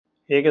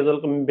Hey guys,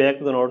 welcome back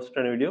to the Node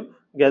Stand video.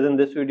 Guys, in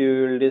this video,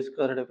 we will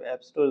discuss if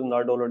App Store is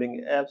not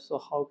downloading apps. So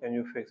how can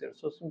you fix it?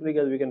 So simply,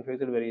 guys, we can fix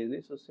it very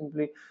easily. So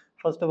simply,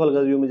 first of all,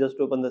 guys, you may just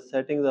open the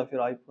settings of your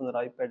iPhone or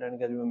iPad, and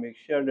guys, you may make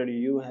sure that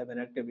you have an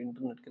active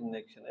internet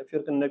connection. If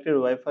you're connected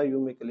to Wi-Fi,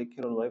 you may click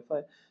here on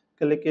Wi-Fi.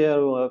 Click here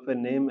on Wi-Fi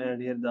name,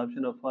 and here the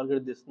option of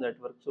forget this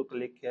network. So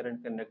click here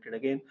and connect it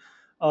again.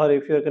 Or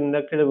if you're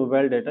connected to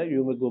mobile data,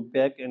 you may go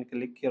back and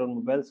click here on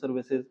mobile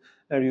services,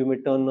 and you may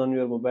turn on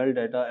your mobile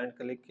data and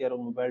click here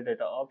on mobile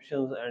data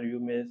options, and you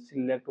may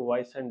select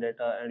voice and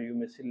data, and you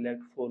may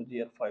select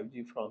 4G or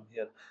 5G from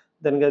here.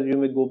 Then guys, you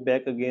may go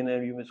back again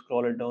and you may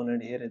scroll it down,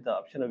 and here is the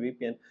option of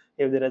VPN.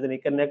 If there is any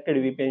connected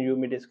VPN, you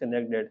may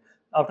disconnect it.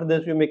 After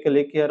this, you may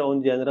click here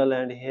on general,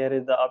 and here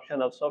is the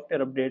option of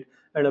software update,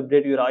 and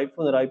update your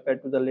iPhone or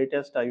iPad to the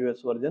latest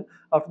iOS version.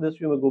 After this,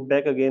 you may go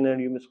back again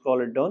and you may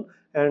scroll it down,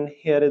 and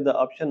here is the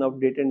option of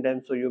date and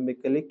time. So you may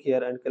click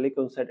here and click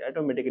on set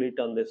automatically,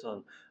 turn this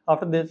on.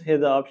 After this,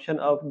 here's the option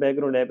of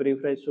background app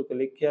refresh. So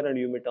click here and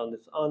you may turn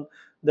this on.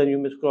 Then you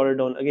may scroll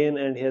down again,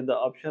 and here's the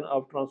option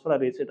of transfer or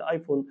reset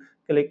iPhone.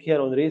 Click here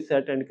on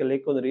reset and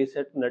click on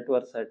reset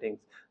network settings.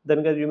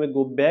 Then guys, you may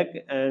go back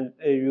and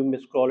you may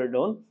scroll it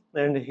down,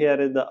 and here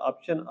is the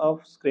option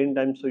of screen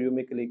time. So you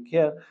may click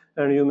here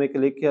and you may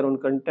click here on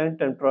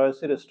content and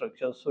privacy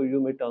restrictions. So you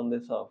may turn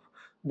this off.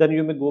 Then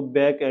you may go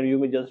back and you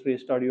may just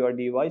restart your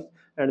device,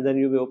 and then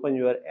you may open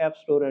your app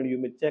store and you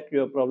may check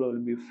your problem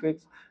will be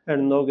fixed.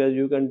 And now guys,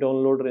 you can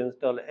download or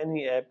install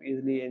any app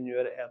easily in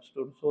your app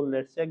store. So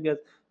let's check guys.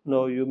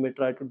 Now you may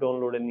try to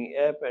download any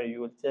app, and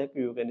you will check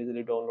you can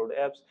easily download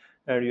apps,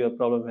 and your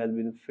problem has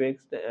been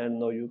fixed, and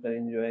now you can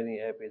enjoy any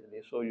app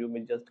easily. So you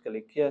may just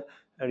click here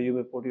and you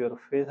may put your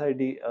face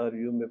ID, or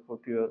you may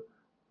put your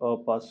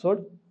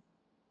password.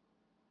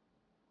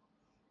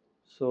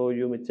 So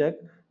you may check.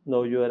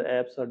 Now your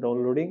apps are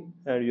downloading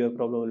and your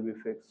problem will be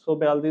fixed. So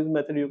by all these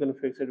methods, you can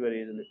fix it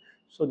very easily.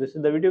 So this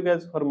is the video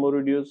guys. For more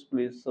videos,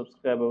 please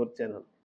subscribe our channel.